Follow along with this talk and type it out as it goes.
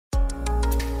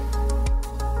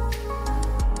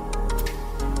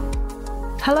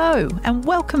Hello and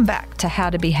welcome back to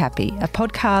How to Be Happy, a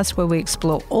podcast where we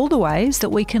explore all the ways that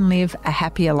we can live a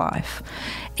happier life.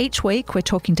 Each week we're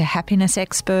talking to happiness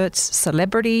experts,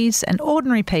 celebrities and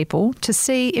ordinary people to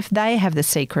see if they have the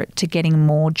secret to getting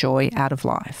more joy out of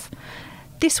life.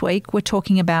 This week we're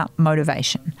talking about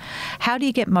motivation. How do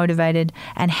you get motivated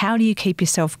and how do you keep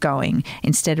yourself going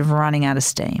instead of running out of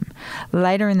steam?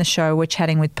 Later in the show we're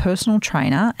chatting with personal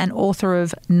trainer and author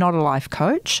of Not a Life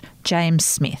Coach, James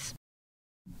Smith.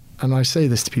 And I say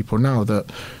this to people now that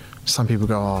some people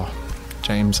go, oh,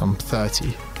 James, I'm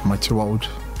 30. Am I too old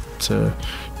to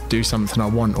do something I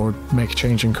want or make a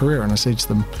change in career? And I say to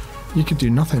them, you could do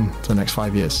nothing for the next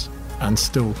 5 years and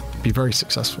still be very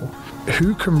successful.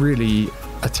 Who can really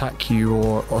attack you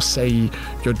or say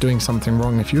you're doing something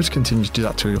wrong if you just continue to do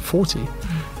that till you're 40?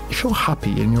 If you're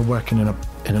happy and you're working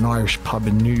in an Irish pub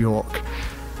in New York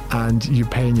and you're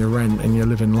paying your rent and you're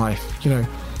living life,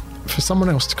 for someone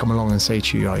else to come along and say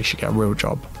to you, oh, you should get a real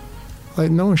job,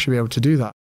 no one should be able to do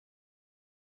that.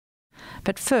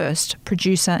 But first,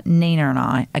 producer Nina and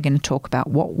I are going to talk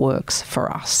about what works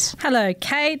for us. Hello,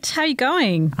 Kate. How are you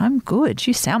going? I'm good.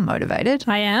 You sound motivated.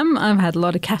 I am. I've had a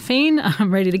lot of caffeine.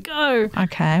 I'm ready to go.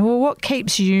 Okay. Well, what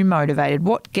keeps you motivated?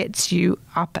 What gets you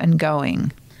up and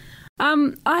going?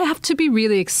 I have to be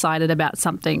really excited about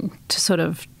something to sort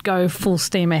of go full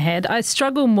steam ahead. I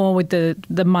struggle more with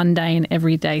the mundane,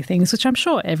 everyday things, which I'm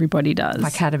sure everybody does.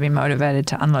 Like how to be motivated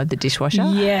to unload the dishwasher?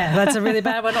 Yeah, that's a really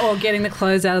bad one. Or getting the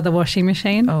clothes out of the washing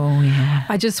machine. Oh, yeah.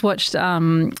 I just watched the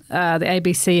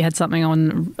ABC had something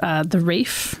on the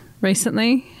reef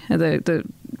recently, the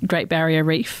Great Barrier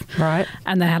Reef. Right.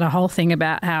 And they had a whole thing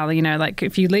about how, like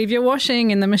if you leave your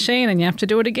washing in the machine and you have to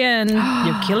do it again,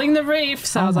 you're killing the reef.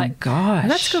 So I was like, gosh,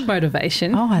 that's good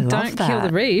motivation. Oh, I love Don't that. kill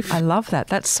the reef. I love that.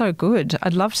 That's so good.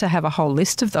 I'd love to have a whole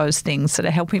list of those things that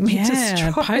are helping me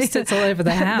destroy. Post-its all over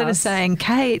the house. That are saying,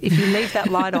 Kate, if you leave that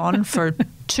light on for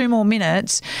 2 more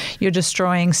minutes, you're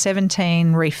destroying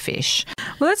 17 reef fish.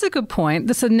 Well, that's a good point.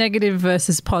 That's a negative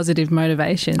versus positive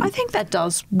motivation. I think that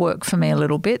does work for me a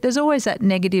little bit. There's always that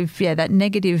negative,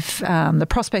 the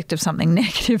prospect of something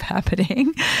negative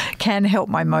happening can help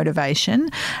my motivation.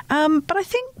 But I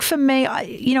think for me,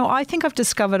 I think I've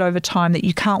discovered over time that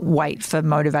you can't wait for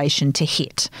motivation to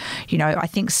hit. I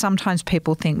think sometimes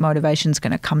people think motivation's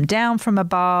going to come down from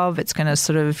above. It's going to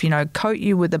sort of, coat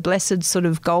you with a blessed sort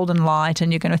of golden light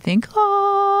and you're going to think,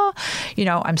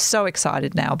 I'm so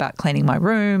excited now about cleaning my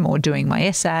room or doing my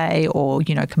essay or,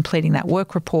 completing that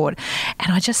work report.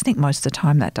 And I just think most of the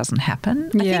time that doesn't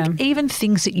happen. Yeah. I think even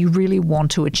things that you really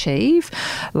want to achieve,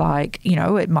 like,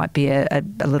 it might be a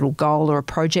little goal or a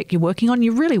project you're working on,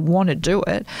 you really want to do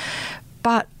it.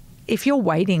 But if you're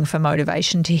waiting for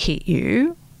motivation to hit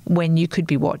you when you could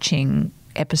be watching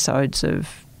episodes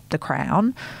of The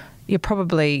Crown, you're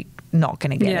probably not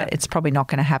going to get it. It's probably not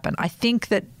going to happen. I think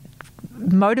that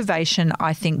motivation,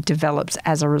 develops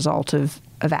as a result of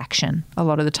action a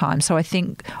lot of the time. So I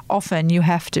think often you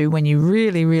have to, when you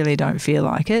really, really don't feel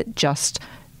like it, just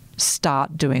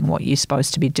start doing what you're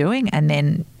supposed to be doing and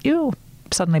then you'll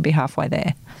suddenly be halfway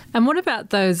there. And what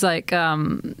about those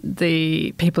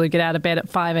the people who get out of bed at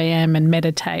 5 a.m. and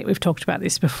meditate? We've talked about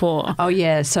this before. Oh,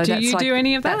 yeah. So do you do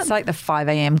any of that? That's like the 5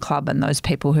 a.m. club and those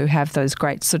people who have those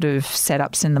great sort of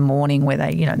setups in the morning where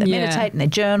they, they meditate and they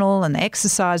journal and they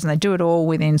exercise and they do it all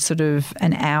within sort of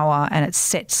an hour and it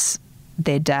sets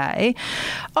their day.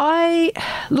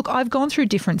 I've gone through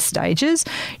different stages.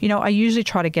 I usually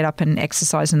try to get up and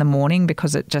exercise in the morning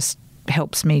because it just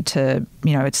helps me to,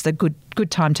 it's the good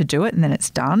time to do it and then it's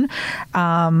done.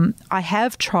 I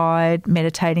have tried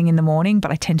meditating in the morning,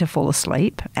 but I tend to fall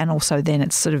asleep and also then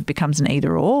it sort of becomes an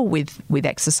either or with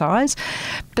exercise.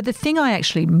 But the thing I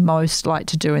actually most like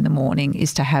to do in the morning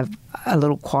is to have a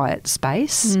little quiet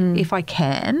space. If I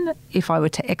can, if I were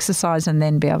to exercise and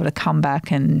then be able to come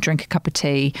back and drink a cup of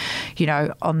tea,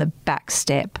 on the back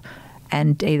step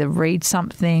and either read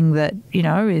something that,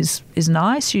 is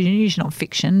nice, usually not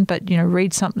fiction, but,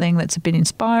 read something that's a bit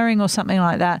inspiring or something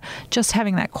like that. Just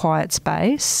having that quiet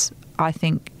space, I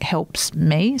think, helps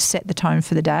me set the tone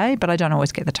for the day, but I don't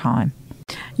always get the time.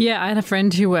 Yeah, I had a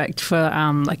friend who worked for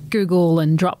Google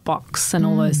and Dropbox and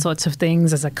all those sorts of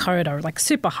things as a coder,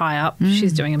 super high up.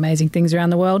 She's doing amazing things around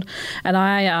the world. And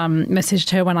I messaged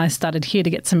her when I started here to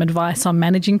get some advice on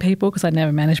managing people because I'd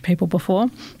never managed people before.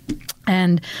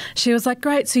 And she was like,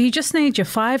 great, so you just need your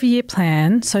 5-year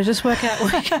plan. So just work out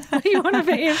what you want to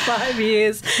be in 5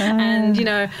 years. And,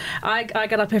 I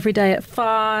got up every day at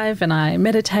 5 and I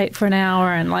meditate for an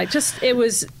hour and it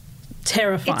was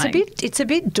terrifying. It's a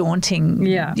bit daunting.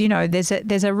 Yeah.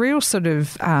 There's a real sort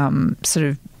of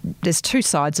there's two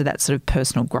sides of that sort of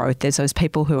personal growth. There's those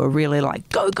people who are really like,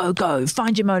 go, go, go,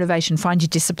 find your motivation, find your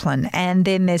discipline. And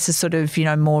then there's a sort of,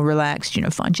 more relaxed,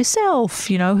 find yourself,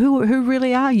 who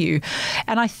really are you?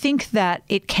 And I think that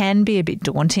it can be a bit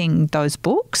daunting, those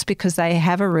books, because they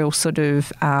have a real sort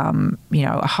of,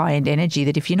 a high-end energy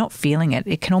that if you're not feeling it,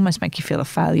 it can almost make you feel a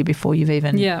failure before you've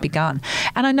even begun.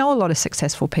 And I know a lot of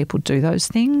successful people do those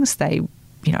things. They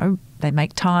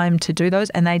make time to do those,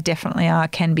 and they definitely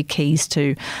can be keys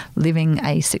to living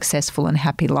a successful and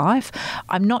happy life.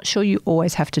 I'm not sure you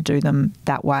always have to do them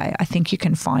that way. I think you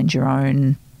can find your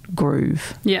own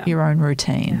groove, your own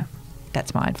routine. Yeah.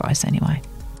 That's my advice anyway.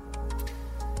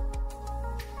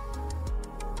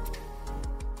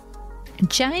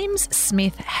 James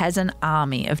Smith has an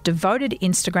army of devoted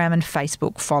Instagram and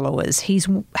Facebook followers. He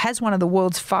has one of the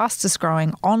world's fastest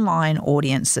growing online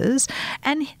audiences,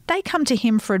 and they come to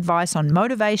him for advice on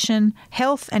motivation,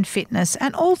 health and fitness,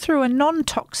 and all through a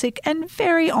non-toxic and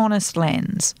very honest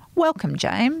lens. Welcome,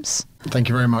 James. Thank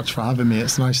you very much for having me.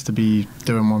 It's nice to be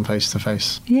doing one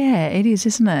face-to-face. Yeah, it is,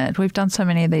 isn't it? We've done so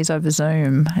many of these over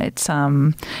Zoom. It's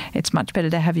much better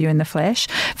to have you in the flesh.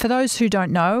 For those who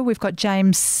don't know, we've got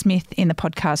James Smith in the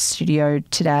podcast studio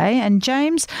today. And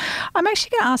James, I'm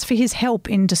actually going to ask for his help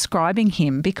in describing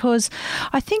him, because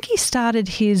I think he started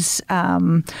his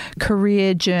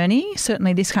career journey,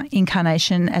 certainly this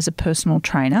incarnation, as a personal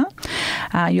trainer.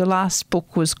 Your last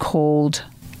book was called...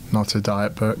 Not a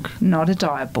Diet Book. Not a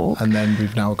diet book. And then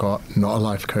we've now got Not a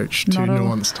Life Coach, two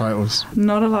nuanced titles.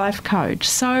 Not a life coach.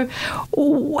 So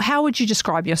how would you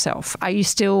describe yourself? Do you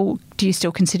still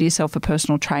consider yourself a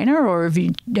personal trainer, or have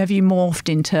you morphed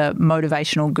into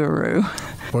motivational guru?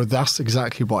 Well, that's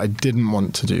exactly what I didn't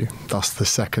want to do. That's the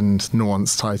second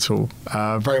nuanced title.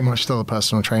 Very much still a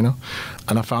personal trainer.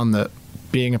 And I found that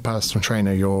being a personal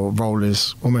trainer, your role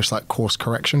is almost like course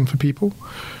correction for people.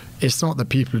 It's not that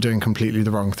people are doing completely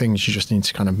the wrong things. You just need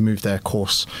to kind of move their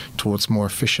course towards more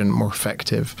efficient, more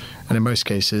effective, and in most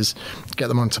cases, get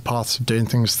them onto paths of doing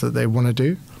things that they want to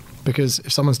do. Because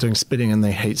if someone's doing spinning and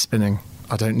they hate spinning,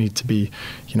 I don't need to be,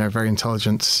 very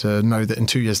intelligent to know that in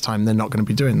 2 years' time they're not going to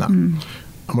be doing that. And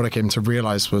what I came to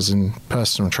realize was in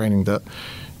personal training that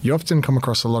you often come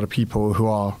across a lot of people who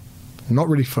are not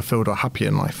really fulfilled or happy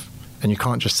in life. And you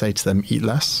can't just say to them, eat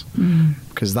less,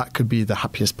 because that could be the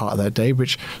happiest part of their day,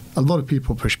 which a lot of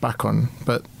people push back on.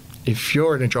 But if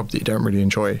you're in a job that you don't really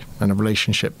enjoy and a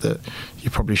relationship that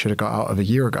you probably should have got out of a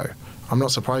year ago, I'm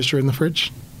not surprised you're in the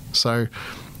fridge. So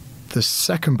the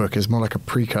second book is more like a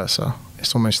precursor.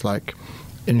 It's almost like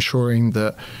ensuring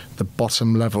that the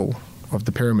bottom level of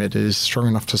the pyramid is strong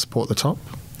enough to support the top.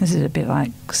 This is a bit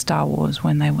like Star Wars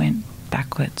when they went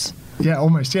backwards. Yeah,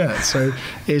 almost, yeah. So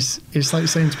it's like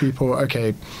saying to people,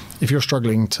 okay, if you're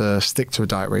struggling to stick to a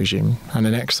diet regime and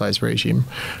an exercise regime,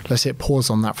 let's hit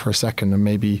pause on that for a second and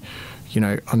maybe,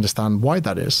 understand why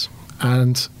that is.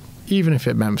 And even if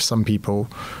it meant for some people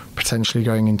potentially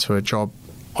going into a job,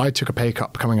 I took a pay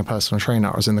cut becoming a personal trainer.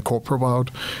 I was in the corporate world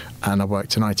and I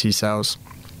worked in IT sales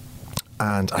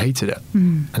and I hated it.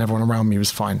 And everyone around me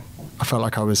was fine. I felt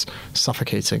like I was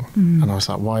suffocating. And I was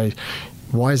like,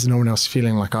 why is no one else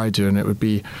feeling like I do? And it would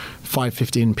be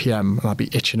 5:15 p.m. and I'd be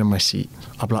itching in my seat.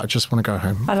 I'd be like, I just want to go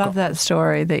home. I love that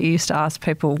story that you used to ask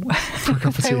people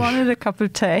if they wanted a cup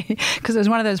of tea. Because it was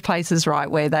one of those places, right,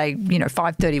 where they,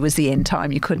 5:30 was the end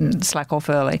time. You couldn't slack off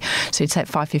early. So you'd say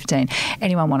 5:15,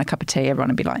 anyone want a cup of tea? Everyone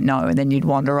would be like, no. And then you'd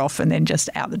wander off and then just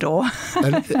out the door.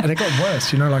 and it got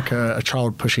worse. Like a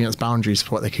child pushing its boundaries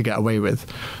for what they could get away with.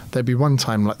 There'd be one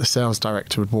time like the sales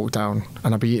director would walk down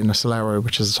and I'd be eating a Solero,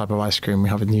 which is a type of ice cream we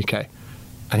have in the UK.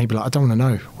 And he'd be like, I don't want to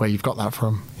know where you've got that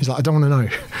from. He's like, I don't want to know.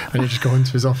 And he'd just go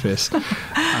into his office.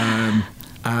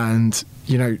 And,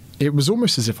 it was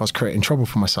almost as if I was creating trouble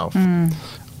for myself.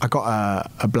 I got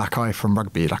a black eye from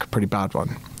rugby, like a pretty bad one.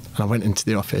 And I went into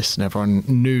the office and everyone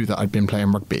knew that I'd been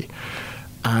playing rugby.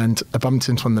 And I bumped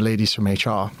into one of the ladies from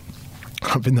HR.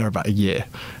 I've been there about a year.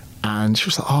 And she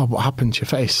was like, oh, what happened to your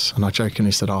face? And I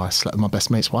jokingly said, I slept with my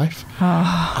best mate's wife.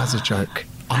 As a joke.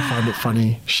 I found it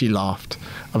funny. She laughed.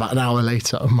 About an hour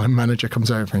later, my manager comes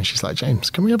over and she's like, James,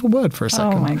 can we have a word for a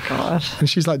second? Oh, my God. And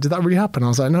she's like, did that really happen? I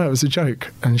was like, no, it was a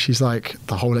joke. And she's like,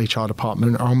 the whole HR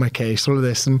department are on my case, all of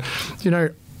this. And,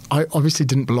 I obviously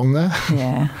didn't belong there.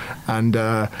 Yeah. And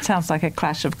sounds like a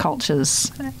clash of cultures.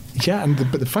 Yeah,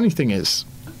 but the funny thing is,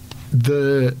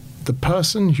 the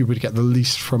person who would get the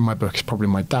least from my book is probably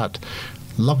my dad.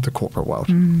 Loved the corporate world,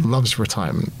 loves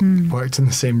retirement, worked in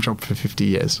the same job for 50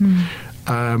 years.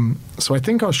 So I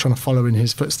think I was trying to follow in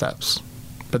his footsteps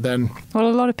But then... Well,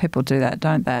 a lot of people do that,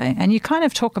 don't they? And you kind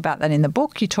of talk about that in the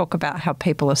book. You talk about how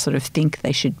people are sort of think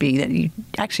they should be, that you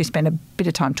actually spend a bit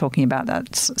of time talking about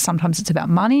that. Sometimes it's about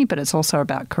money, but it's also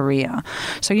about career.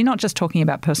 So you're not just talking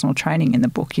about personal training in the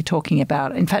book. You're talking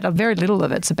about, in fact, very little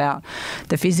of it's about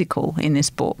the physical in this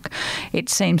book. It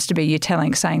seems to be you're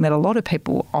saying that a lot of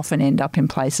people often end up in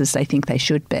places they think they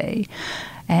should be,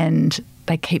 and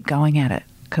they keep going at it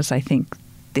because they think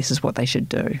this is what they should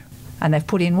do. And they've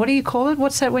put in, what do you call it?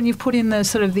 What's that when you've put in the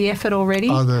sort of the effort already?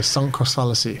 Oh, the sunk cost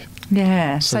fallacy.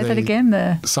 Yeah, say that again.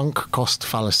 The sunk cost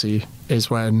fallacy is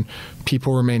when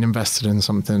people remain invested in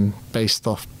something based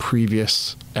off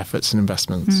previous efforts and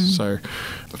investments. So,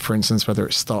 for instance, whether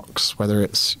it's stocks, whether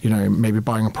it's, maybe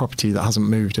buying a property that hasn't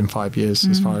moved in 5 years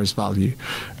as far as value,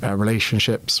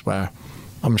 relationships where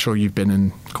I'm sure you've been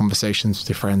in conversations with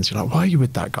your friends. You're like, why are you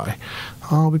with that guy?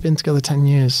 Oh, we've been together 10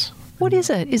 years. What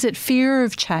is it? Is it fear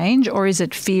of change, or is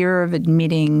it fear of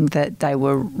admitting that they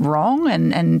were wrong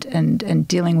and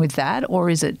dealing with that, or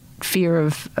is it fear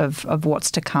of what's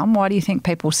to come? Why do you think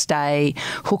people stay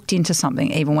hooked into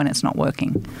something even when it's not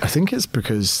working? I think it's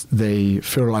because they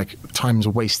feel like time's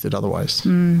wasted otherwise.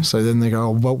 So then they go,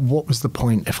 oh, well, what was the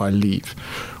point if I leave?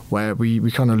 Where we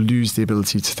kind of lose the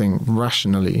ability to think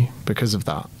rationally because of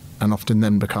that, and often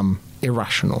then become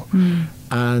irrational.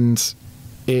 And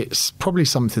it's probably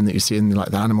something that you see in the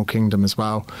animal kingdom as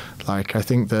well. I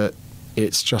think that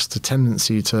it's just a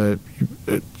tendency to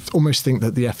almost think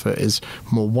that the effort is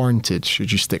more warranted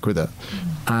should you stick with it.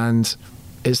 And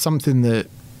it's something that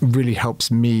really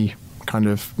helps me kind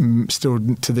of still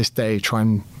to this day try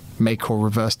and make or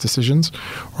reverse decisions,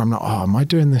 where I'm not, am I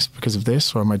doing this because of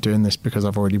this, or am I doing this because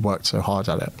I've already worked so hard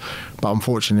at it? But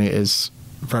unfortunately, it is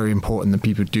very important that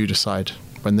people do decide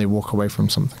when they walk away from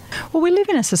something. Well, we live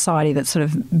in a society that sort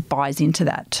of buys into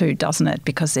that too, doesn't it?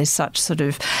 Because there's such sort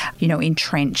of,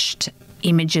 entrenched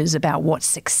images about what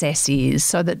success is,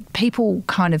 so that people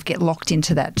kind of get locked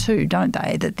into that too, don't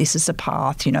they? That this is a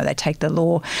path, they take the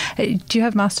law. Do you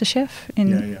have MasterChef?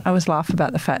 Yeah. I always laugh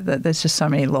about the fact that there's just so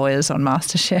many lawyers on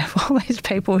MasterChef, all these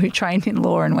people who trained in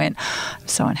law and went, I'm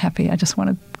so unhappy, I just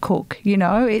want to cook,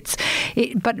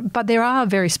 but there are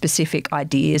very specific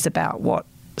ideas about what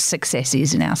success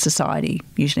is in our society.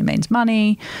 Usually means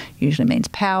money, usually means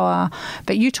power.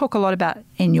 But you talk a lot about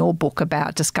in your book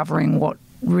about discovering what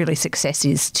really success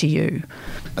is to you.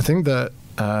 I think that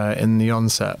in the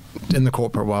onset, in the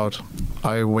corporate world,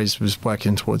 I always was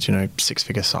working towards,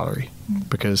 6-figure salary,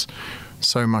 because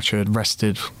so much had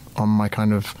rested on my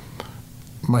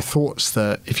thoughts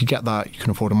that if you get that, you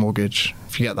can afford a mortgage.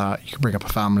 If you get that, you can bring up a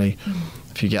family.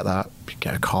 If you get that, you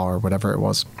get a car or whatever it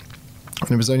was.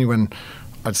 And it was only when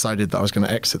I decided that I was going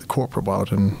to exit the corporate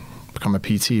world and become a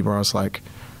PT, where I was like,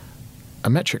 a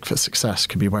metric for success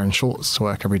could be wearing shorts to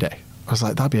work every day. I was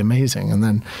like, that'd be amazing. And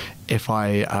then if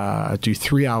I do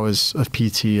 3 hours of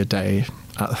PT a day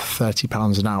at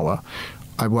 £30 an hour,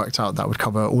 I worked out that would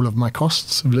cover all of my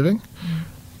costs of living.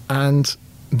 And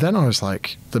then I was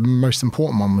like, the most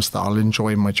important one was that I'll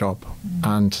enjoy my job.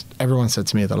 And everyone said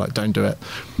to me, they're like, don't do it.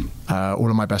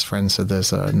 All of my best friends said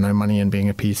there's no money in being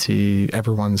a PT.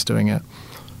 Everyone's doing it.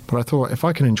 But I thought, if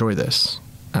I can enjoy this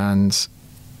and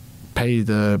pay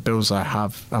the bills I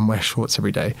have and wear shorts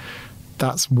every day,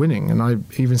 that's winning. And I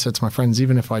even said to my friends,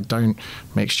 even if I don't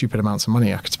make stupid amounts of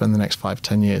money, I could spend the next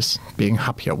 5-10 years being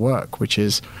happy at work, which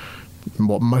is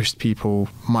what most people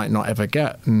might not ever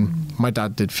get. And my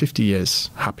dad did 50 years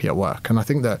happy at work. And I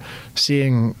think that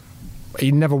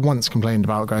he never once complained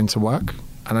about going to work.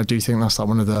 And I do think that's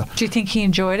one of the... Do you think he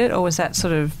enjoyed it, or was that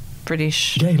sort of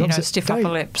British, stiff upper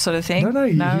lip sort of thing? No,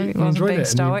 he wasn't being it.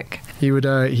 stoic.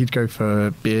 He'd go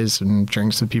for beers and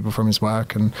drinks with people from his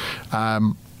work, and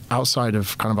outside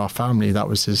of kind of our family, that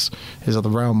was his other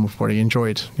realm of what he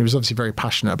enjoyed. He was obviously very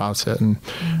passionate about it, and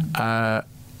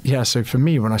so for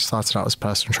me, when I started out as a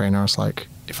personal trainer, I was like,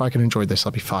 if I can enjoy this,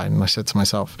 I'll be fine. And I said to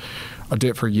myself, I'll do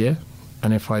it for a year,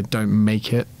 and if I don't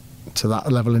make it to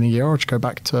that level in a year, I'll just go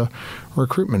back to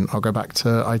recruitment. I'll go back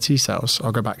to IT sales.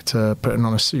 I'll go back to putting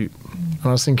on a suit. And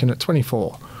I was thinking, at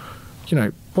 24,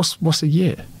 what's a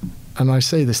year? And I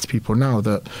say this to people now,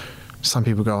 that some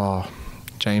people go, oh,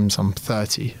 James, I'm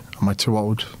 30. Am I too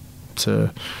old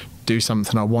to do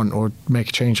something I want or make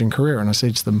a change in career? And I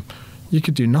say to them, you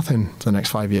could do nothing for the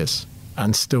next 5 years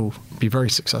and still be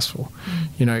very successful.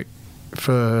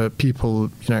 For people,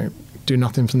 do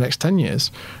nothing for the next 10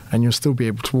 years and you'll still be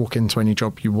able to walk into any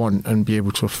job you want and be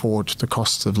able to afford the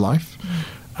costs of life.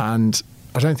 And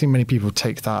I don't think many people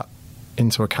take that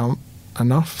into account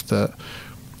enough, that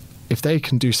if they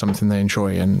can do something they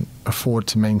enjoy and afford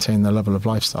to maintain their level of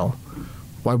lifestyle,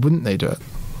 why wouldn't they do it?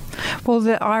 Well,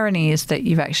 the irony is that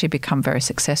you've actually become very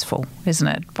successful, isn't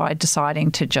it? By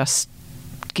deciding to just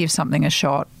give something a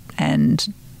shot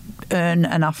and earn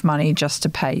enough money just to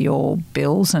pay your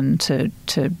bills and to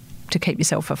keep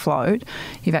yourself afloat,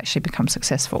 you've actually become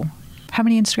successful. How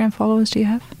many Instagram followers do you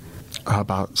have?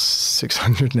 About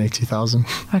 680,000.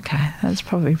 Okay, that's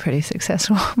probably pretty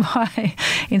successful by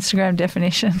Instagram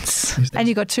definitions. And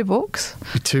you got 2 books?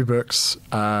 2 books.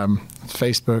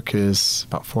 Facebook is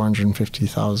about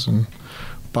 450,000.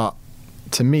 But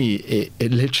to me,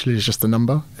 it literally is just a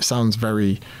number. It sounds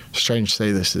very strange to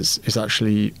say this. It's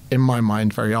actually, in my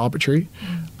mind, very arbitrary.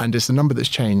 And it's a number that's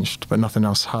changed, but nothing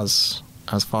else has,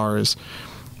 as far as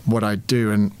what I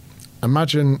do. And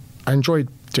imagine, I enjoyed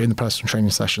doing the personal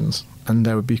training sessions, and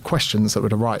there would be questions that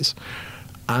would arise.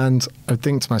 And I'd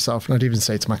think to myself, and I'd even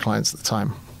say to my clients at the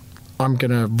time, I'm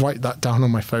going to write that down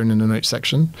on my phone in the notes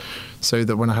section so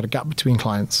that when I had a gap between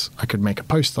clients, I could make a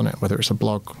post on it, whether it's a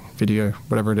blog, video,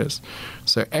 whatever it is.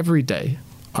 So every day,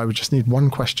 I would just need one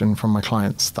question from my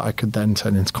clients that I could then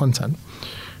turn into content.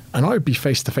 And I would be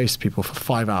face-to-face with people for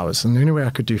 5 hours. And the only way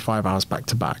I could do 5 hours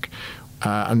back-to-back.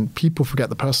 And people forget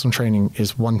the personal training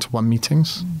is one-to-one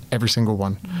meetings, every single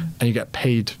one. And you get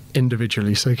paid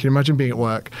individually. So you can imagine being at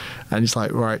work and it's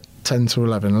like, right, 10 to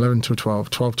 11, 11 to 12,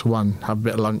 12 to 1, have a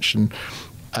bit of lunch. And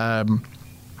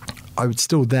I would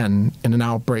still then, in an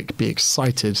hour break, be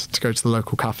excited to go to the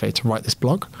local cafe to write this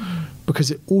blog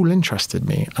because it all interested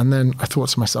me. And then I thought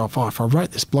to myself, if I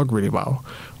write this blog really well,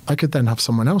 I could then have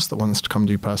someone else that wants to come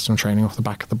do personal training off the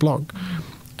back of the blog.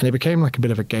 And it became like a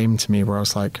bit of a game to me where I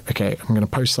was like, okay, I'm going to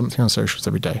post something on socials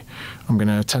every day. I'm going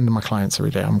to attend to my clients every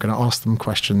day. I'm going to ask them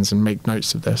questions and make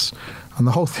notes of this. And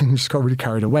the whole thing just got really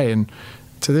carried away. And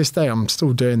to this day, I'm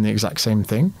still doing the exact same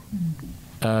thing.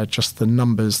 Just the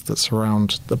numbers that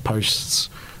surround the posts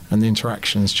and the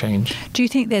interactions change. Do you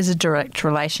think there's a direct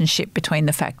relationship between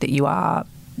the fact that you are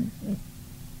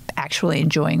actually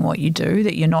enjoying what you do,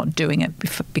 that you're not doing it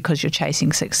because you're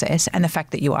chasing success, and the fact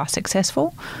that you are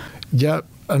successful? Yeah,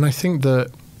 and I think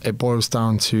that it boils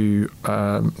down to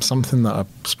something that I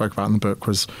spoke about in the book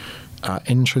was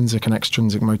intrinsic and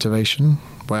extrinsic motivation,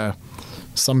 where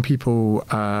some people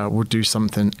will do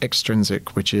something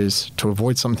extrinsic, which is to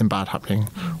avoid something bad happening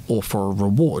or for a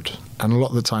reward. And a lot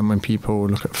of the time when people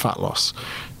look at fat loss,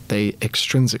 they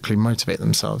extrinsically motivate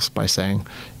themselves by saying,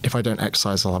 if I don't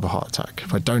exercise, I'll have a heart attack.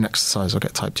 If I don't exercise, I'll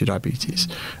get type 2 diabetes.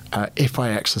 If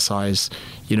I exercise,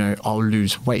 I'll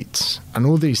lose weight. And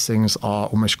all these things are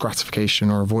almost gratification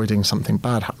or avoiding something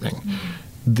bad happening.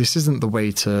 This isn't the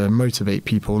way to motivate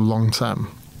people long term.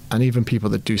 And even people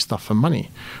that do stuff for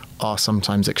money are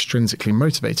sometimes extrinsically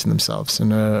motivating themselves.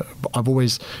 And I've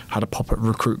always had a pop at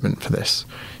recruitment for this.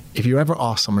 If you ever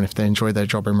ask someone if they enjoy their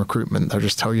job in recruitment, they'll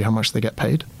just tell you how much they get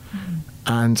paid.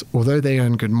 And although they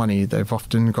earn good money, they've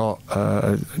often got,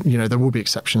 there will be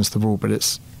exceptions to the rule, but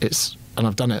it's, and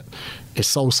I've done it, it's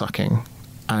soul sucking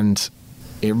and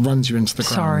it runs you into the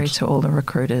ground. Sorry to all the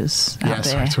recruiters out there.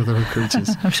 Sorry to all the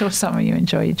recruiters. I'm sure some of you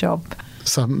enjoy your job.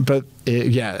 Some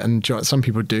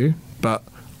people do, but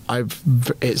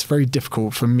it's very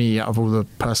difficult for me, out of all the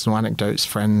personal anecdotes,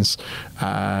 friends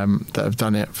that have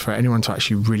done it, for anyone to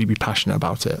actually really be passionate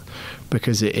about it,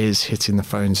 because it is hitting the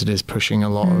phones. It is pushing a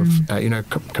lot of,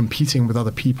 competing with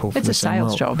other people. It's a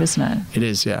sales job, isn't it? It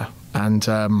is, yeah. And,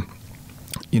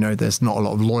 there's not a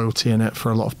lot of loyalty in it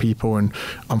for a lot of people. And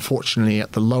unfortunately,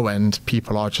 at the low end,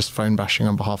 people are just phone bashing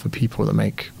on behalf of people that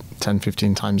make 10,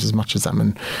 15 times as much as them.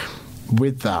 And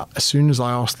with that, as soon as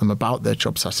I ask them about their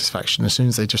job satisfaction, as soon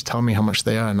as they just tell me how much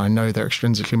they earn, I know they're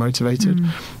extrinsically motivated.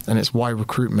 And it's why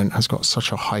recruitment has got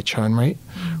such a high churn rate,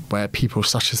 where people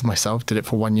such as myself did it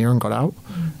for 1 year and got out.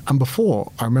 And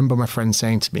before, I remember my friend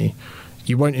saying to me,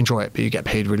 you won't enjoy it, but you get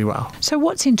paid really well. So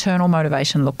what's internal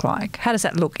motivation look like? How does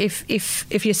that look? If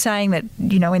you're saying that,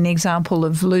 in the example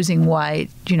of losing weight,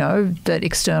 that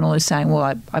external is saying,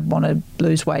 well, I want to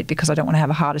lose weight because I don't want to have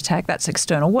a heart attack, that's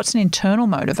external. What's an internal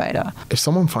motivator? If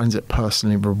someone finds it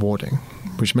personally rewarding,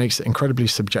 which makes it incredibly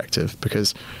subjective,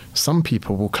 because some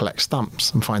people will collect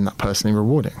stamps and find that personally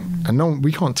rewarding. And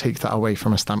we can't take that away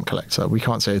from a stamp collector. We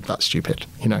can't say that's stupid,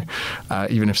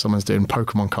 even if someone's doing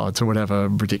Pokemon cards or whatever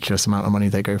ridiculous amount of money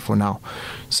they go for now.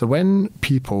 So when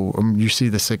people, and you see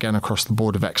this again across the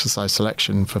board of exercise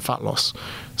selection for fat loss,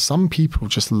 some people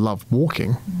just love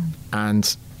walking.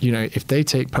 And if they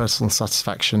take personal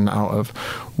satisfaction out of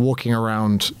walking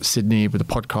around Sydney with a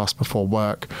podcast before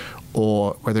work,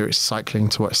 or whether it's cycling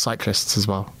to work, cyclists as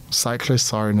well.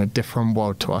 Cyclists are in a different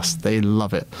world to us. They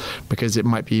love it because it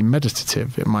might be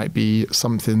meditative. It might be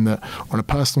something that on a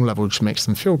personal level just makes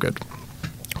them feel good.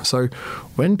 So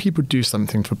when people do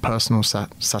something for personal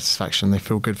satisfaction, they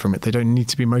feel good from it. They don't need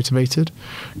to be motivated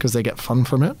because they get fun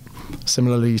from it.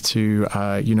 Similarly to,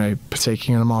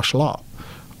 partaking in a martial art.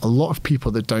 A lot of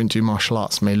people that don't do martial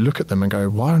arts may look at them and go,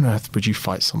 why on earth would you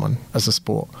fight someone as a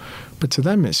sport? But to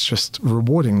them, it's just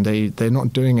rewarding. They're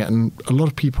not doing it. And a lot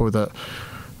of people that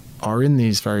are in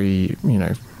these very,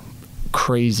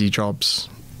 crazy jobs,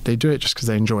 they do it just because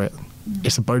they enjoy it.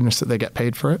 It's a bonus that they get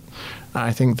paid for it. And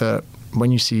I think that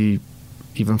when you see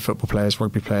even football players,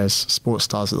 rugby players, sports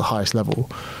stars at the highest level,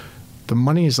 the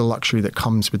money is a luxury that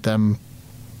comes with them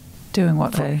doing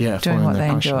what they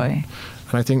enjoy.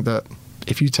 And I think that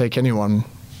if you take anyone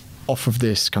off of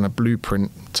this kind of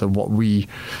blueprint to what we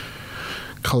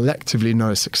collectively know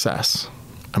as success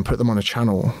and put them on a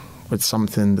channel with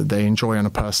something that they enjoy on a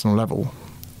personal level,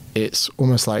 it's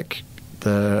almost like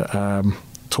the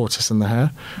tortoise and the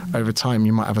hare. Over time,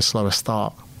 you might have a slower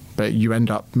start, but you end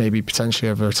up maybe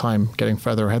potentially over time getting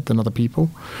further ahead than other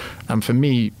people. And for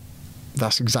me,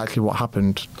 that's exactly what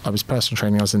happened. I was personal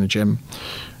training, I was in the gym,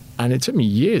 and it took me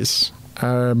years.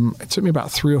 It took me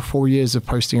about 3 or 4 years of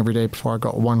posting every day before I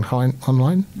got one client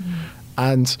online.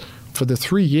 And for the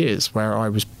 3 years where I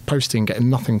was posting, getting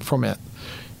nothing from it,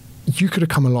 you could have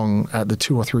come along at the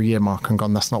 2 or 3 year mark and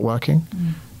gone, that's not working.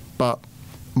 But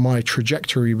my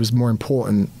trajectory was more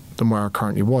important than where I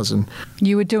currently was. And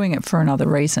you were doing it for another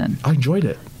reason. I enjoyed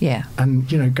it. Yeah. And,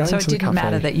 going to the cafe. So it didn't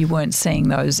matter that you weren't seeing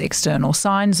those external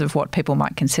signs of what people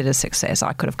might consider success.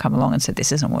 I could have come along and said,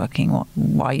 this isn't working.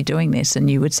 Why are you doing this? And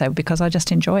you would say, because I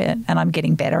just enjoy it and I'm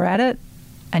getting better at it.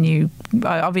 And you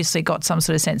obviously got some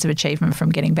sort of sense of achievement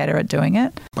from getting better at doing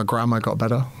it. My grammar got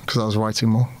better because I was writing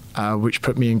more, which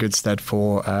put me in good stead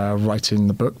for writing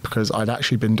the book, because I'd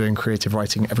actually been doing creative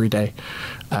writing every day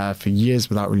for years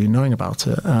without really knowing about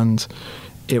it. And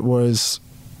it was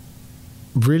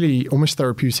really almost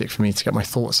therapeutic for me to get my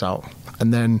thoughts out.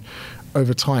 And then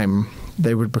over time,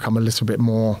 they would become a little bit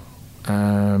more,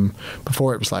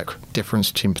 before it was like difference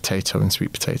between potato and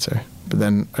sweet potato. But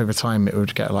then over time it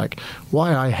would get like,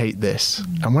 why I hate this.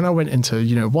 And when I went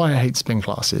into, why I hate spin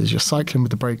classes, you're cycling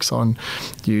with the brakes on,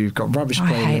 you've got rubbish playlists.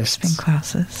 I hate spin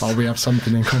classes. Oh, we have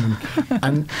something in common.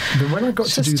 And when I got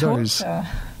to do those,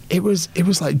 it was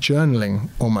like journaling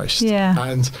almost. Yeah.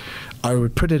 And I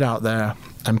would put it out there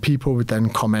and people would then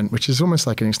comment, which is almost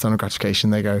like an external gratification.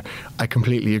 They go, I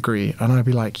completely agree. And I'd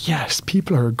be like, yes,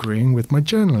 people are agreeing with my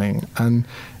journaling. And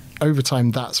over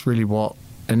time, that's really what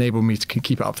enabled me to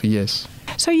keep it up for years.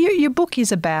 So your book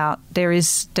is about,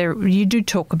 you do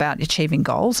talk about achieving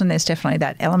goals, and there's definitely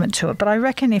that element to it. But I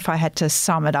reckon if I had to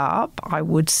sum it up, I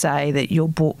would say that your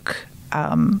book,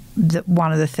 that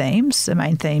one of the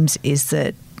main themes is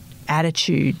that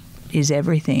attitude is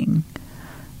everything.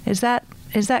 Is that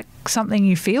something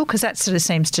you feel? Because that sort of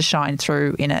seems to shine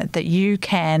through in it, that you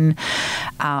can,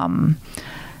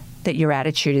 that your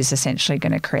attitude is essentially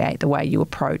going to create the way you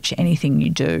approach anything you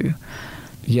do.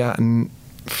 Yeah, and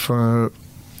for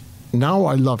now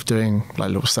I love doing like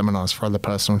little seminars for other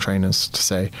personal trainers to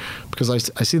say, because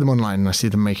I see them online and I see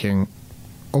them making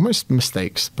almost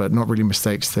mistakes, but not really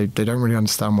mistakes. They don't really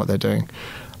understand what they're doing.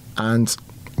 And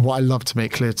what I love to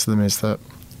make clear to them is that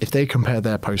if they compare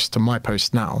their post to my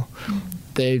post now,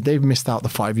 they've missed out the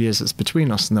 5 years that's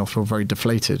between us, and they'll feel very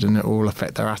deflated, and it will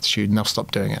affect their attitude, and they'll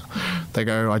stop doing it. They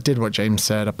go, I did what James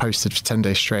said, I posted for 10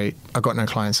 days straight, I got no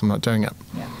clients, I'm not doing it.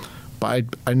 Yeah. But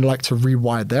I'd like to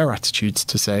rewire their attitudes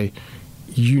to say,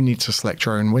 you need to select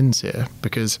your own wins here,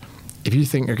 because if you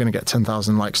think you're going to get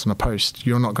 10,000 likes on a post,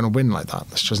 you're not going to win like that.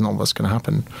 That's just not what's going to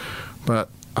happen. But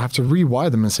I have to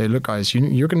rewire them and say, look, guys,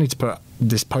 you're going to need to put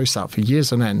this post out for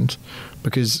years on end,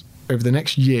 because over the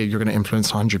next year, you're going to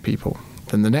influence 100 people.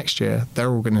 Then the next year,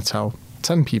 they're all going to tell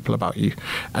 10 people about you.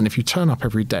 And if you turn up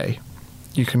every day,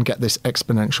 you can get this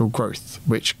exponential growth,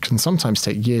 which can sometimes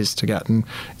take years to get. And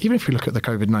even if you look at the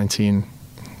COVID-19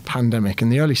 pandemic, in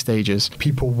the early stages,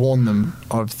 people warned them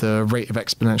of the rate of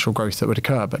exponential growth that would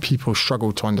occur, but people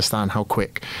struggled to understand how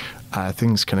quick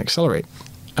things can accelerate.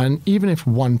 And even if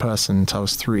one person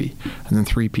tells 3, and then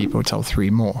 3 people tell 3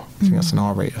 more, I think that's an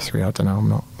R rate of 3, I don't know, I'm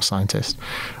not a scientist.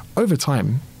 Over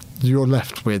time, you're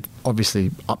left with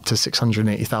obviously up to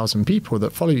 680,000 people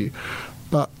that follow you.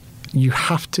 But you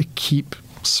have to keep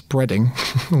spreading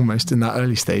almost in that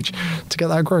early stage to get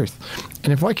that growth.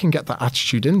 And if I can get that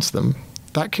attitude into them,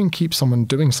 that can keep someone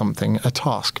doing something, a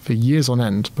task, for years on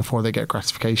end before they get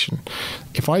gratification.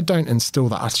 If I don't instill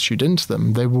that attitude into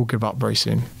them, they will give up very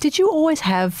soon. Did you always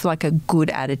have like a good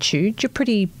attitude? You're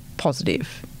pretty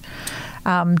positive.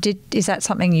 Is that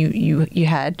something you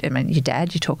had? I mean, your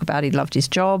dad, you talk about, he loved his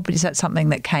job, but is that something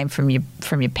that came from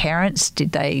your parents?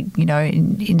 Did they,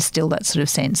 instill that sort of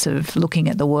sense of looking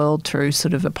at the world through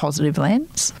sort of a positive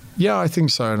lens? Yeah, I think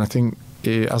so. And I think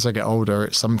as I get older,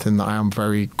 it's something that I am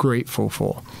very grateful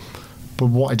for. But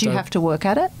what do you have to work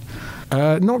at it?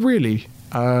 Not really,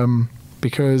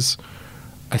 because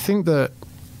I think that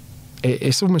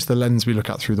it's almost the lens we look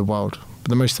at through the world. But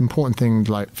the most important thing,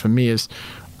 like for me, is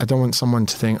I don't want someone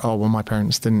to think, oh, well, my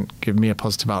parents didn't give me a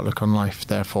positive outlook on life,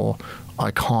 therefore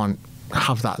I can't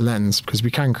have that lens, because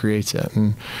we can create it.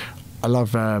 And I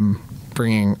love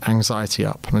bringing anxiety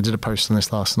up. And I did a post on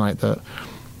this last night that,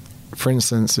 for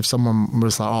instance, if someone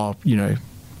was like, oh,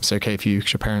 it's okay for you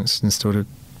because your parents instilled a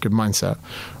good mindset.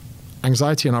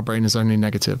 Anxiety in our brain is only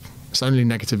negative. It's only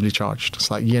negatively charged. It's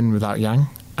like yin without yang.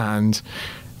 And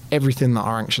everything that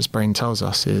our anxious brain tells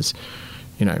us is,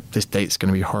 this date's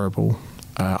going to be horrible.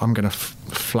 I'm going to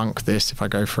flunk this if I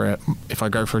go for it. If I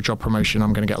go for a job promotion,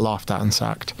 I'm going to get laughed at and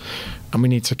sacked. And we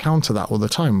need to counter that all the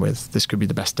time with, this could be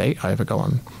the best date I ever go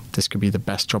on. This could be the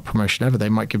best job promotion ever. They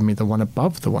might give me the one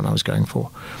above the one I was going for.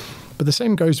 But the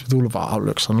same goes with all of our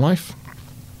outlooks on life.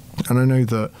 And I know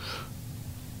that,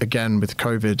 again, with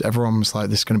COVID, everyone was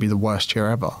like, this is going to be the worst year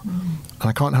ever. And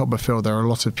I can't help but feel there are a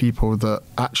lot of people that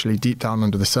actually deep down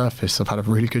under the surface have had a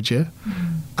really good year.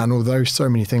 And although so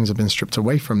many things have been stripped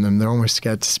away from them, they're almost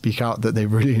scared to speak out that they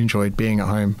really enjoyed being at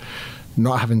home,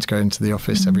 not having to go into the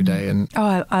office every day. And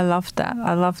I love that.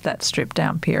 I love that stripped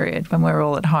down period when we're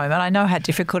all at home. And I know how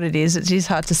difficult it is. It is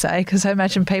hard to say, because I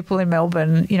imagine people in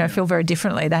Melbourne, feel very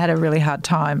differently. They had a really hard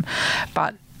time.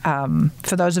 But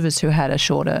for those of us who had a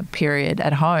shorter period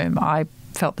at home, I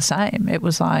felt the same. It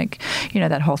was like,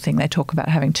 that whole thing they talk about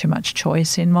having too much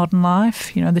choice in modern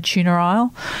life, the tuna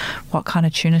aisle. What kind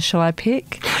of tuna shall I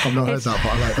pick? I've not heard that,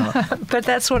 but I like that. But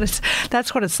that's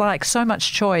what it's like. So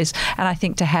much choice. And I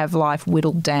think to have life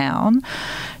whittled down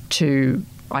to,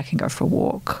 I can go for a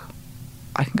walk.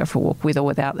 I can go for a walk with or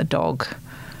without the dog,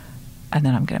 and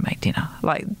then I'm going to make dinner.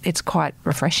 Like, it's quite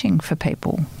refreshing for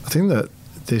people. I think that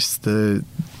the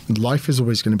life is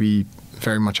always going to be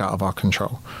very much out of our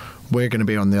control. We're going to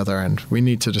be on the other end. We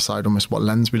need to decide almost what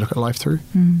lens we look at life through,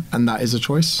 and that is a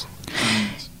choice.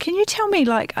 Can you tell me,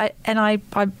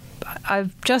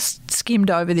 I've just skimmed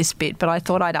over this bit, but I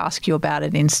thought I'd ask you about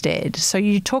it instead. So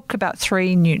you talk about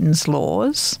 3 Newton's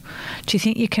laws. Do you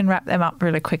think you can wrap them up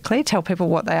really quickly? Tell people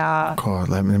what they are. God,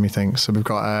 let me think. So we've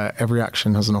got every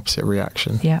action has an opposite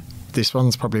reaction. Yeah. This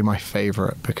one's probably my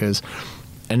favourite because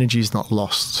energy is not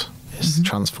lost. It's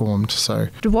transformed. So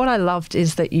what I loved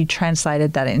is that you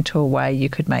translated that into a way you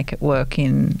could make it work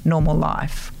in normal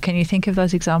life. Can you think of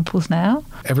those examples now?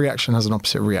 Every action has an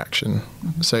opposite reaction.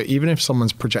 So even if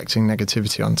someone's projecting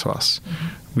negativity onto us,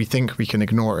 we think we can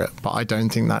ignore it, but I don't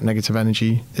think that negative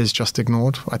energy is just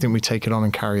ignored. I think we take it on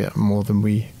and carry it more than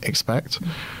we expect.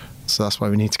 So that's why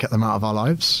we need to get them out of our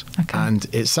lives. Okay. And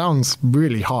it sounds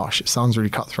really harsh. It sounds really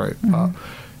cutthroat, but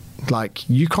like,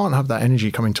 you can't have that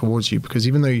energy coming towards you, because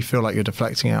even though you feel like you're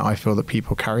deflecting it, I feel that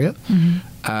people carry it.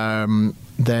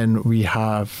 Then we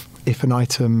have, if an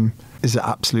item is at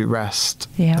absolute rest,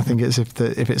 I think it's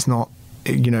if it's not,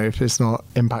 if it's not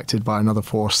impacted by another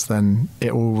force, then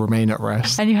it will remain at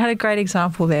rest. And you had a great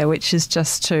example there, which is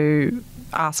just to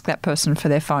ask that person for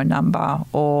their phone number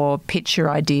or pitch your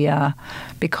idea,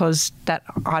 because that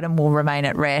item will remain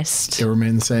at rest. It'll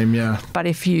remain the same, yeah. But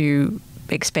if you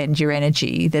expend your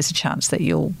energy, there's a chance that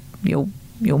you'll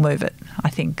move it, I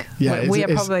think. Yeah, we are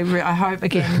probably, I hope,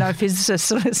 again, no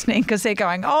physicists are listening, because they're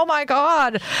going, oh my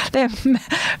God, they're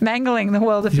mangling the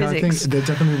world of physics. I think they're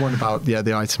definitely one about the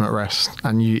item at rest,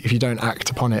 and if you don't act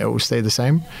upon it, it will stay the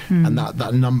same. And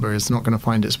that number is not going to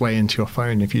find its way into your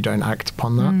phone if you don't act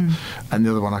upon that. And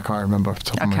the other one I can't remember off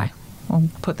the top of my head. We'll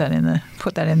put that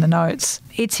in the notes.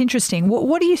 It's interesting.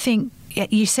 What do you think?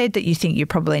 You said that you think you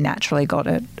probably naturally got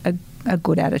a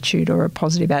good attitude or a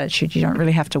positive attitude. You don't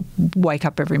really have to wake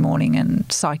up every morning and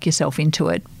psych yourself into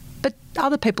it. But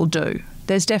other people do.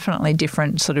 There's definitely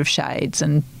different sort of shades.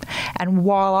 And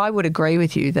while I would agree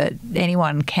with you that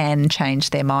anyone can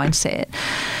change their mindset,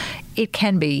 it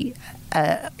can be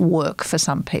work for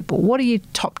some people. What are your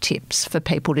top tips for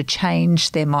people to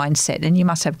change their mindset? And you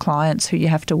must have clients who you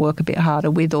have to work a bit harder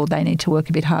with, or they need to work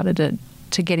a bit harder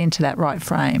to get into that right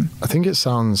frame. I think it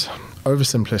sounds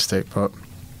oversimplistic, but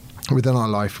within our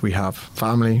life, we have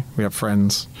family, we have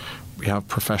friends, we have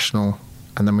professional,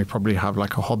 and then we probably have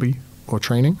like a hobby or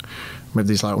training. We have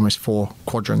these like almost 4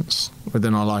 quadrants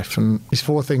within our life, and these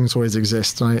 4 things always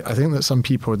exist. And I think that some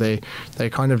people, they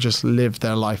kind of just live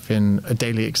their life in a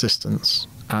daily existence,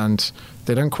 and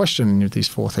they don't question any of these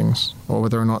 4 things or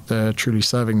whether or not they're truly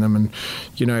serving them. And,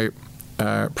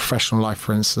 professional life,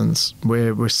 for instance,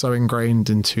 we're so ingrained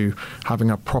into having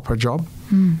a proper job.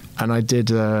 And I did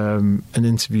an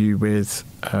interview with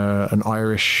an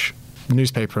Irish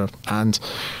newspaper, and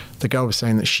the girl was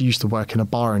saying that she used to work in a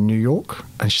bar in New York,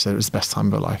 and she said it was the best time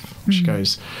of her life. She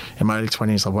goes, in my early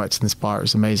 20s, I worked in this bar. It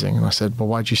was amazing. And I said, well,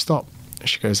 why'd you stop? And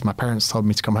she goes, my parents told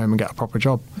me to come home and get a proper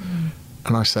job.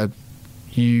 And I said,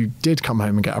 you did come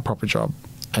home and get a proper job,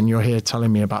 and you're here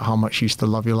telling me about how much you used to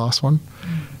love your last one.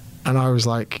 And I was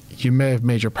like, you may have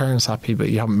made your parents happy, but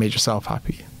you haven't made yourself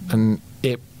happy. And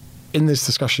in this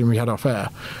discussion we had off air,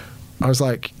 I was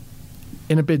like,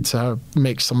 in a bid to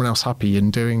make someone else happy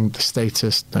and doing the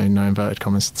status, no inverted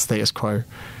commas, status quo,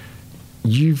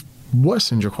 you've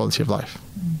worsened your quality of life.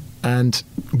 And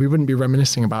we wouldn't be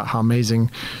reminiscing about how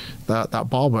amazing that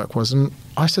bar work was. And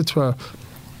I said to her,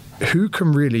 who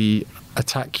can really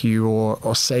attack you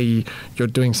or say you're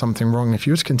doing something wrong if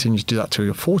you were to continue to do that till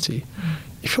you're 40?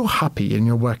 If you're happy and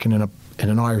you're working in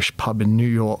an Irish pub in New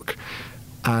York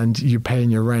and you're paying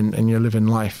your rent and you're living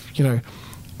life,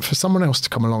 for someone else to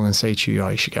come along and say to you,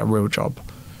 you should get a real job,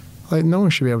 like, no one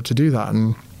should be able to do that.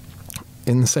 And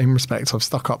in the same respect, I've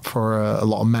stuck up for a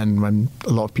lot of men when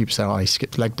a lot of people say, I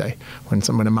skipped leg day,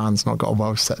 when a man's not got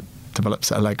a developed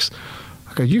set of legs.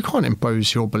 I go, you can't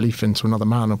impose your belief into another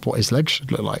man of what his legs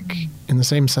should look like, in the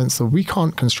same sense that we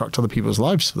can't construct other people's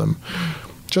lives for them.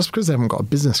 Just because they haven't got a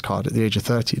business card at the age of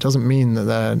 30 doesn't mean that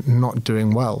they're not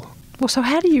doing well. Well, so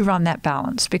how do you run that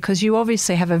balance? Because you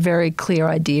obviously have a very clear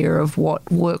idea of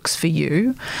what works for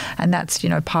you, and that's,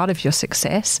 part of your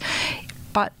success.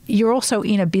 But you're also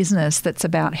in a business that's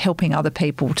about helping other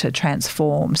people to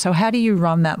transform. So how do you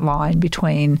run that line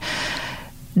between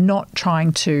not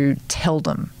trying to tell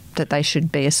them that they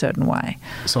should be a certain way?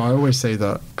 So I always say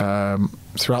that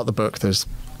throughout the book, there's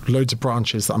loads of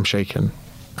branches that I'm shaking.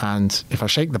 And if I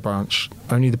shake the branch,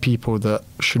 only the people that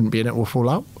shouldn't be in it will fall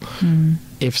out.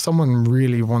 If someone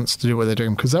really wants to do what they're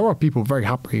doing, because there are people very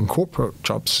happy in corporate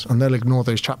jobs and they'll ignore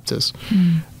those chapters.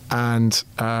 And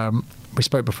we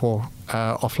spoke before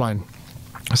offline.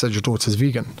 I said your daughter's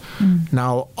vegan.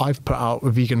 Now, I've put out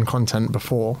vegan content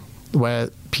before where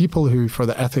people who, for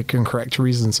the ethic and correct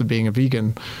reasons of being a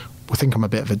vegan, will think I'm a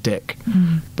bit of a dick.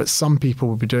 But some people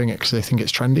will be doing it because they think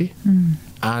it's trendy.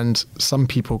 And some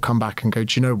people come back and go,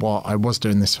 do you know what? I was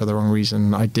doing this for the wrong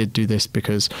reason. I did do this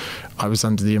because I was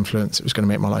under the influence. It was going to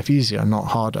make my life easier, not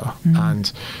harder.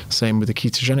 And same with the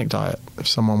ketogenic diet. If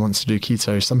someone wants to do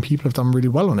keto, some people have done really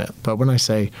well on it. But when I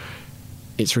say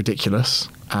it's ridiculous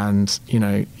and,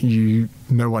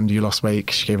 no wonder you lost weight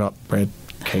because you gave up bread,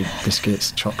 cake,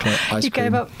 biscuits, chocolate, ice cream. You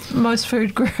gave up most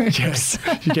food groups. Yes,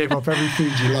 you gave up every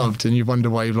food you loved, and you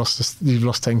wonder why you've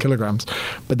lost 10 kilograms.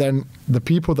 But then the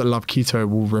people that love keto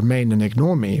will remain and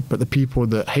ignore me, but the people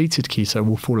that hated keto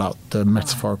will fall out the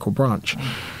metaphorical branch.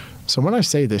 So when I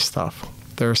say this stuff,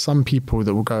 there are some people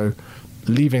that will go,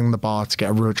 leaving the bar to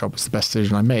get a real job was the best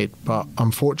decision I made. But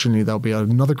unfortunately, there'll be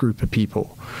another group of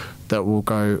people that will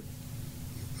go,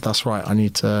 that's right, I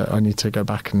need to go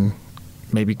back and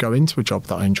maybe go into a job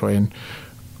that I enjoy. And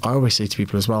I always say to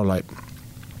people as well, like,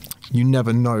 you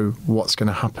never know what's going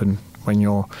to happen when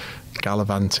you're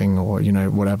gallivanting or,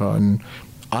 whatever. And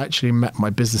I actually met my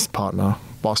business partner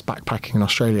whilst backpacking in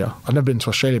Australia. I'd never been to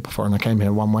Australia before, and I came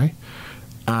here one way.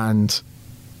 And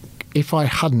if I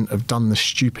hadn't have done the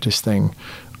stupidest thing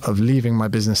of leaving my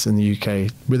business in the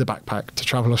UK with a backpack to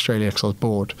travel Australia because I was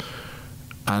bored,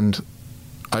 and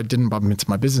I didn't bump into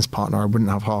my business partner, I wouldn't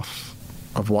have half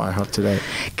of what I have today.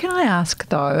 Can I ask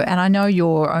though, and I know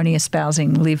you're only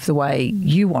espousing live the way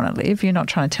you want to live, you're not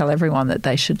trying to tell everyone that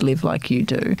they should live like you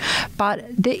do, but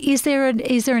is there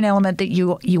an element that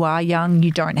you are young,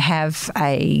 you don't have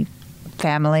a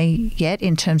family yet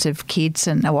in terms of kids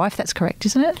and a wife? That's correct,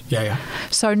 isn't it? Yeah.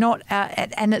 So not,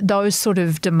 and those sort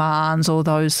of demands or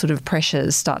those sort of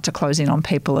pressures start to close in on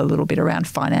people a little bit around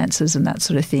finances and that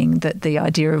sort of thing, that the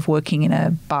idea of working in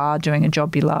a bar, doing a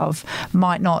job you love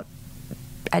might not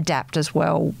adapt as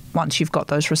well once you've got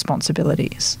those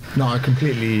responsibilities. No, I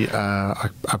completely I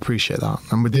appreciate that.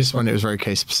 And with this one, it was very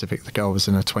case specific. The girl was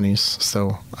in her 20s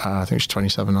still. I think she's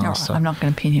 27 now. Right, so. I'm not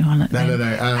going to pin you on it. No.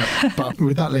 But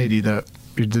with that lady,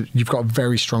 you've got a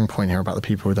very strong point here about the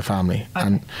people with the family. Okay.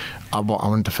 And I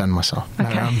want to defend myself.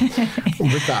 Okay.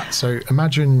 With that, so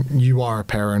imagine you are a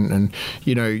parent and,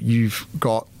 you've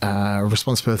got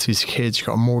responsibilities to kids, you've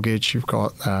got a mortgage, you've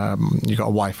got a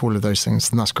wife, all of those things,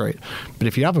 and that's great. But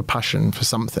if you have a passion for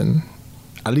something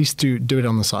at least do it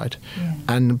on the side. Yeah.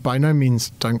 And by no means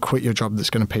don't quit your job that's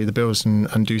going to pay the bills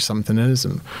and do something that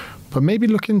isn't. But maybe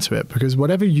look into it, because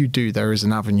whatever you do, there is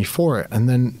an avenue for it. And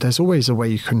then there's always a way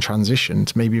you can transition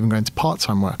to maybe even go into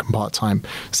part-time work and part-time.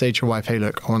 Say to your wife, hey,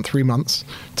 look, I want 3 months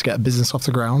to get a business off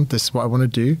the ground. This is what I want to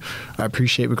do. I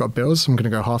appreciate we've got bills. I'm going to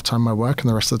go half-time my work and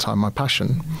the rest of the time my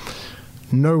passion.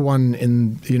 No one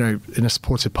in a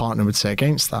supportive partner would say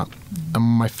against that. And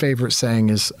my favorite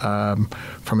saying is from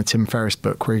a Tim Ferriss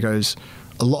book, where he goes,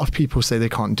 a lot of people say they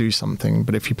can't do something,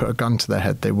 but if you put a gun to their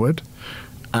head, they would.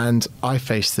 And I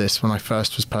faced this when I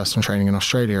first was personal training in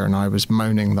Australia, and I was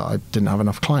moaning that I didn't have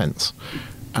enough clients.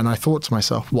 And I thought to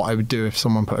myself what I would do if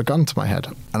someone put a gun to my head.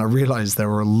 And I realized there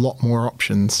were a lot more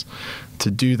options to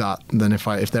do that than if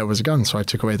there was a gun. So I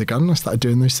took away the gun and I started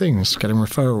doing those things, getting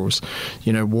referrals,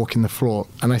 walking the floor.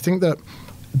 And I think that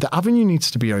the avenue needs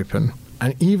to be open.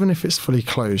 And even if it's fully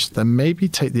closed, then maybe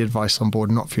take the advice on board,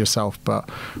 not for yourself,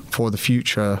 but for the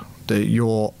future,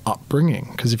 your upbringing.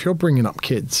 Because if you're bringing up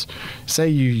kids, say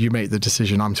you make the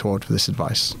decision, I'm too old for this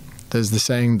advice. There's the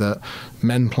saying that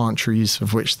men plant trees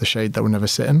of which the shade they will never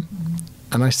sit in.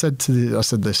 And I said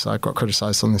this, I got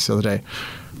criticized on this the other day.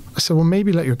 I said, well,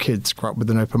 maybe let your kids grow up with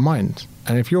an open mind.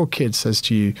 And if your kid says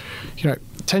to you,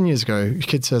 10 years ago, your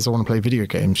kid says, I want to play video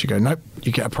games. You go, nope,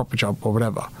 you get a proper job or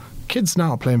whatever. Kids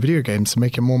now are playing video games and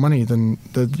making more money than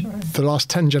the last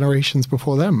 10 generations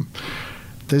before them.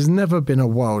 There's never been a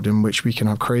world in which we can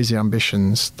have crazy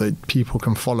ambitions that people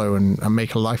can follow and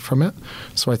make a life from it.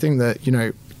 So I think that,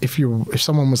 if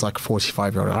someone was like a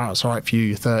 45-year-old, it's all right for you,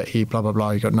 you're 30, blah, blah,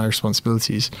 blah, you've got no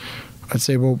responsibilities. I'd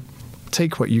say, well,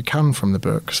 take what you can from the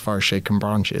book as far as shaken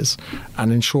branches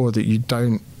and ensure that you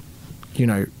don't,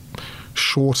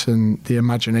 shorten the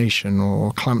imagination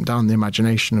or clamp down the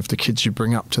imagination of the kids you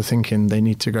bring up to thinking they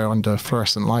need to go under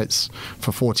fluorescent lights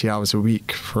for 40 hours a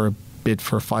week for a bid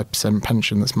for a 5%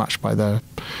 pension that's matched by their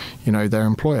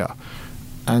employer.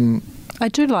 And I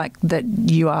do like that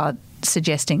you are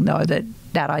suggesting, though,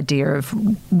 that idea of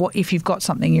what if you've got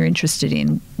something you're interested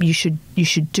in, you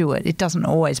should do it. It doesn't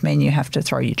always mean you have to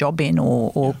throw your job in,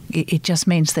 or it just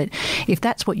means that if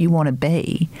that's what you want to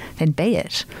be, then be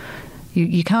it.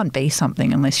 You can't be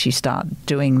something unless you start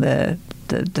doing the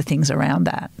things around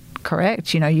that.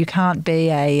 Correct? You can't be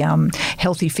a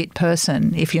healthy, fit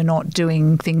person if you're not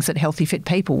doing things that healthy, fit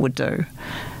people would do.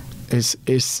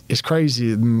 It's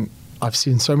crazy. And I've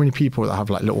seen so many people that have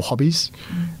like little hobbies.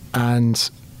 And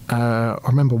I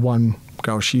remember one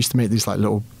girl, she used to make these like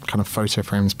little kind of photo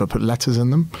frames but put letters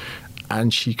in them.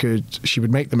 And she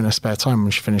would make them in her spare time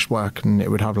when she finished work, and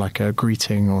it would have like a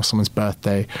greeting or someone's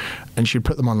birthday, and she'd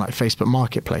put them on like Facebook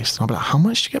Marketplace. And I'd be like, how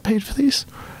much do you get paid for these?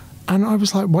 And I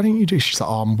was like, why don't you do? She's like,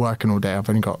 I'm working all day. I've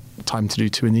only got time to do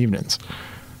 2 in the evenings.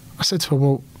 I said to her,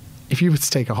 well, if you were to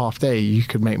take a half day, you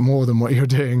could make more than what you're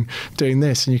doing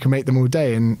this, and you can make them all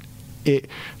day. And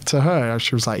to her,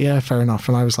 she was like, yeah, fair enough.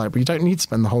 And I was like, but you don't need to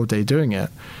spend the whole day doing it.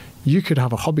 You could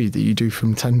have a hobby that you do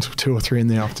from 10 till 2 or 3 in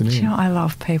the afternoon. I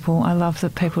love people. I love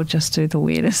that people just do the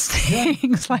weirdest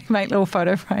things, like make little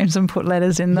photo frames and put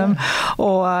letters in them,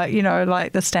 or,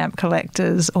 like the stamp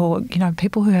collectors, or,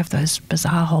 people who have those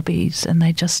bizarre hobbies and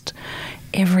they just,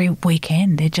 every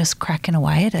weekend, they're just cracking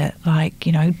away at it. Like,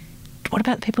 what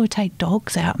about the people who take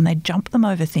dogs out and they jump them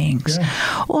over things?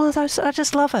 Yeah. All of those, I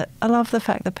just love it. I love the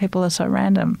fact that people are so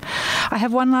random. I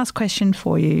have one last question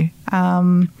for you.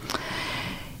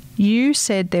 You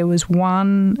said there was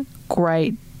one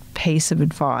great piece of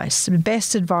advice, the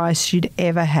best advice you'd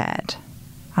ever had.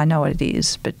 I know what it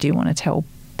is, but do you want to tell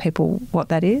people what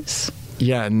that is?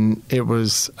 Yeah, and it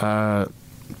was my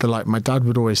dad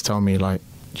would always tell me, like,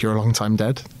 you're a long time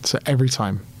dead. So every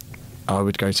time I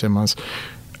would go to him, I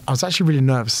was actually really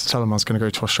nervous to tell him I was going to go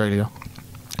to Australia.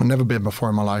 I'd never been before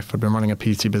in my life. I'd been running a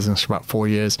PT business for about 4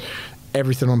 years.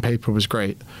 Everything on paper was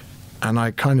great. And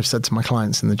I kind of said to my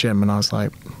clients in the gym, and I was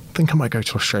like, I think I might go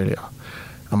to Australia.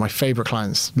 And my favourite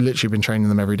clients, literally been training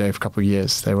them every day for a couple of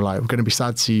years. They were like, we're going to be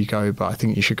sad to see you go, but I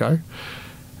think you should go.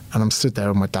 And I'm stood there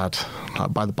with my dad,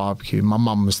 like by the barbecue. My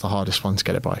mum was the hardest one to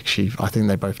get it by. I think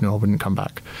they both knew I wouldn't come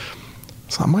back.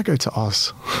 So I might go to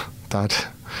Oz, Dad.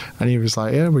 And he was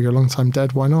like, yeah, well, you're a long time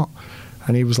dead, why not?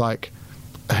 And he was like,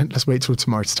 let's wait till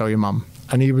tomorrow to tell your mum.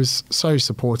 And he was so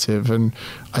supportive. And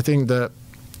I think that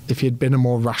if he had been a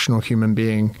more rational human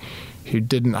being who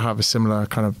didn't have a similar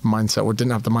kind of mindset, or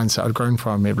didn't have the mindset I'd grown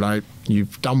from, he'd be like,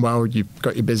 you've done well, you've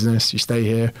got your business, you stay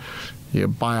here, you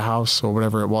buy a house or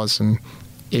whatever it was. And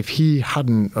if he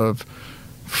hadn't have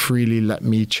freely let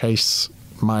me chase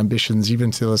my ambitions,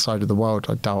 even to the other side of the world,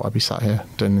 I doubt I'd be sat here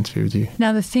doing an interview with you.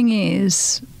 Now, the thing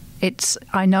is,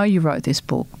 I know you wrote this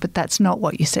book, but that's not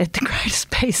what you said the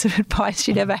greatest piece of advice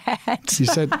you'd ever had. You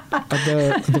said at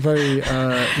the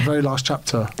very last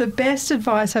chapter. The best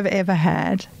advice I've ever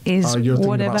had is you're thinking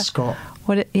whatever. about Scott.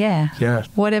 Yeah.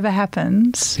 Whatever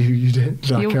happens. You did.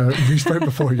 We spoke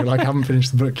before. You're like, I haven't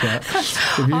finished the book yet.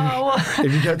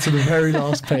 If you get to the very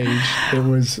last page, it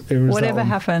was. Whatever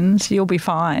happens, you'll be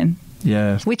fine.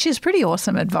 Yeah. Which is pretty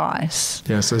awesome advice.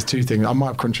 Yeah, so there's two things. I might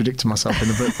have contradicted myself in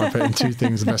the book by putting two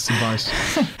things, the best advice.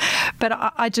 But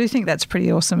I do think that's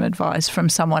pretty awesome advice from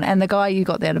someone. And the guy you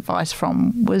got that advice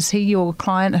from, was he your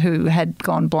client who had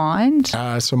gone blind?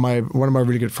 So one of my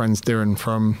really good friends, Darren,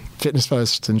 from Fitness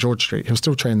First in George Street, he'll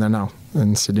still train there now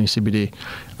in Sydney CBD.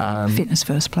 Fitness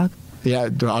First plug. Yeah,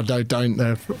 I don't.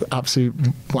 They're absolute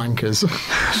wankers.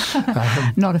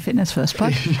 Not a Fitness First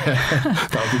plug. Yeah,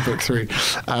 that would be book 3.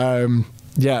 I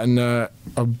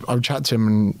would chat to him,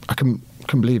 and I couldn't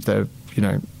believe that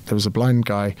there was a blind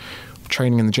guy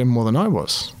training in the gym more than I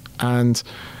was. And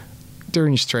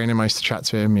during his training, I used to chat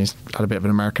to him. He had a bit of an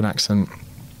American accent,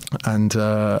 and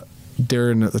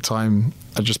Darren at the time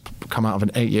had just come out of an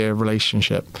 8-year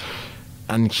relationship.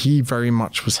 And he very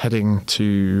much was heading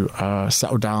to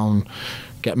settle down,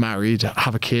 get married,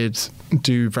 have a kid,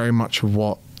 do very much of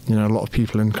what a lot of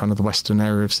people in kind of the western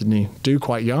area of Sydney do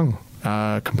quite young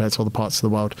compared to other parts of the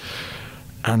world.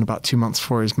 And about 2 months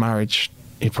before his marriage,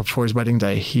 before his wedding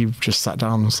day, he just sat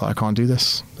down and was like, I can't do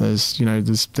this. There's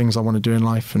things I want to do in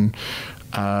life, and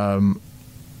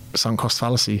sunk cost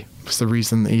fallacy was the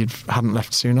reason that he hadn't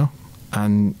left sooner.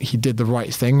 And he did the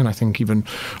right thing, and I think even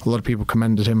a lot of people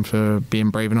commended him for being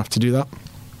brave enough to do that.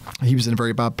 He was in a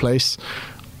very bad place.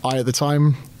 I, at the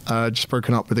time, just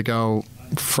broken up with a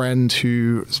girlfriend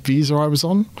whose visa I was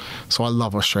on. So I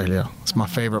love Australia. It's my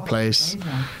favourite place.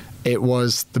 It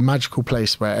was the magical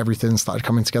place where everything started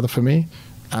coming together for me.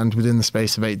 And within the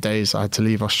space of 8 days, I had to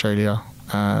leave Australia.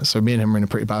 So me and him were in a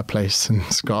pretty bad place. And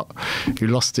Scott, who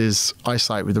lost his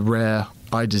eyesight with a rare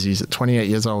eye disease at 28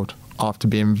 years old, after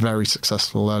being very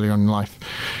successful early on in life,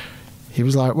 he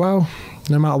was like, well,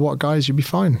 no matter what, guys, you'll be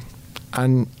fine.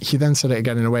 And he then said it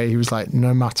again in a way, he was like,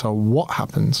 no matter what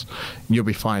happens, you'll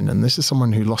be fine. And this is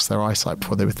someone who lost their eyesight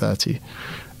before they were 30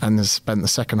 and has spent the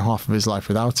second half of his life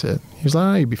without it. He was like,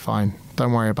 oh, you'll be fine.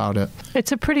 Don't worry about it.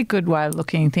 It's a pretty good way of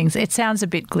looking at things. It sounds a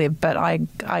bit glib, but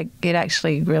it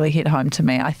actually really hit home to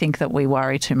me. I think that we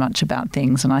worry too much about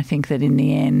things, and I think that in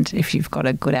the end, if you've got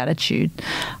a good attitude,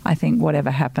 I think whatever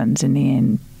happens in the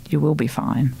end, you will be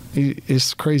fine.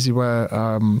 It's crazy where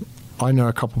I know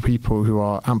a couple of people who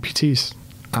are amputees,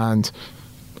 and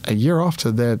a year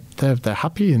after they're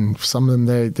happy, and some of them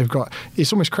they've got.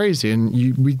 It's almost crazy, and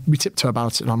we tiptoe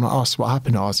about it, and I'm like, oh, so what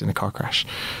happened? I was in a car crash.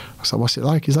 I was like, what's it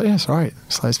like? He's like, yeah, it's all right.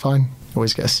 It's like, it's fine.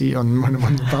 Always get a seat on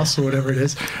the bus or whatever it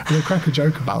is, and they crack a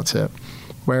joke about it.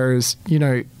 Whereas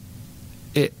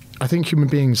I think human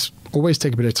beings always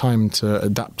take a bit of time to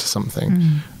adapt to something.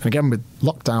 And again, with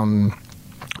lockdown,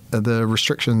 the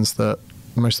restrictions that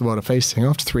most of the world are facing,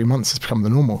 after 3 months it's become the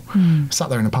normal. I sat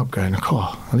there in a pub going,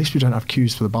 oh, at least we don't have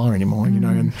queues for the bar anymore,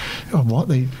 and what,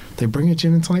 they bring a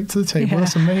gin and tonic to the table.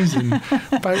 That's amazing.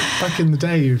 back in the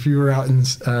day, if you were out in the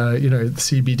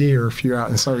CBD, or if you were out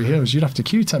in Surrey Hills, you'd have to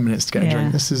queue 10 minutes to get a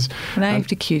drink. Now you have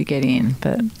to queue to get in,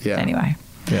 but anyway.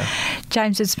 Yeah.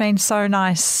 James, it's been so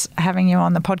nice having you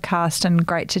on the podcast, and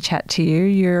great to chat to you.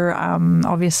 You're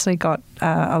obviously got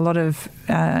a lot of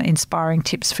inspiring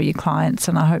tips for your clients,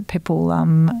 and I hope people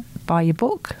buy your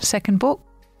book, second book.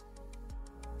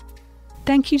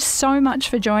 Thank you so much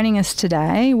for joining us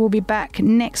today. We'll be back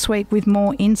next week with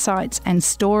more insights and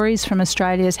stories from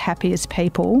Australia's happiest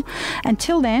people.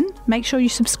 Until then, make sure you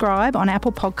subscribe on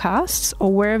Apple Podcasts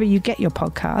or wherever you get your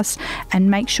podcasts,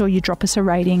 and make sure you drop us a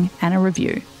rating and a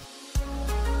review.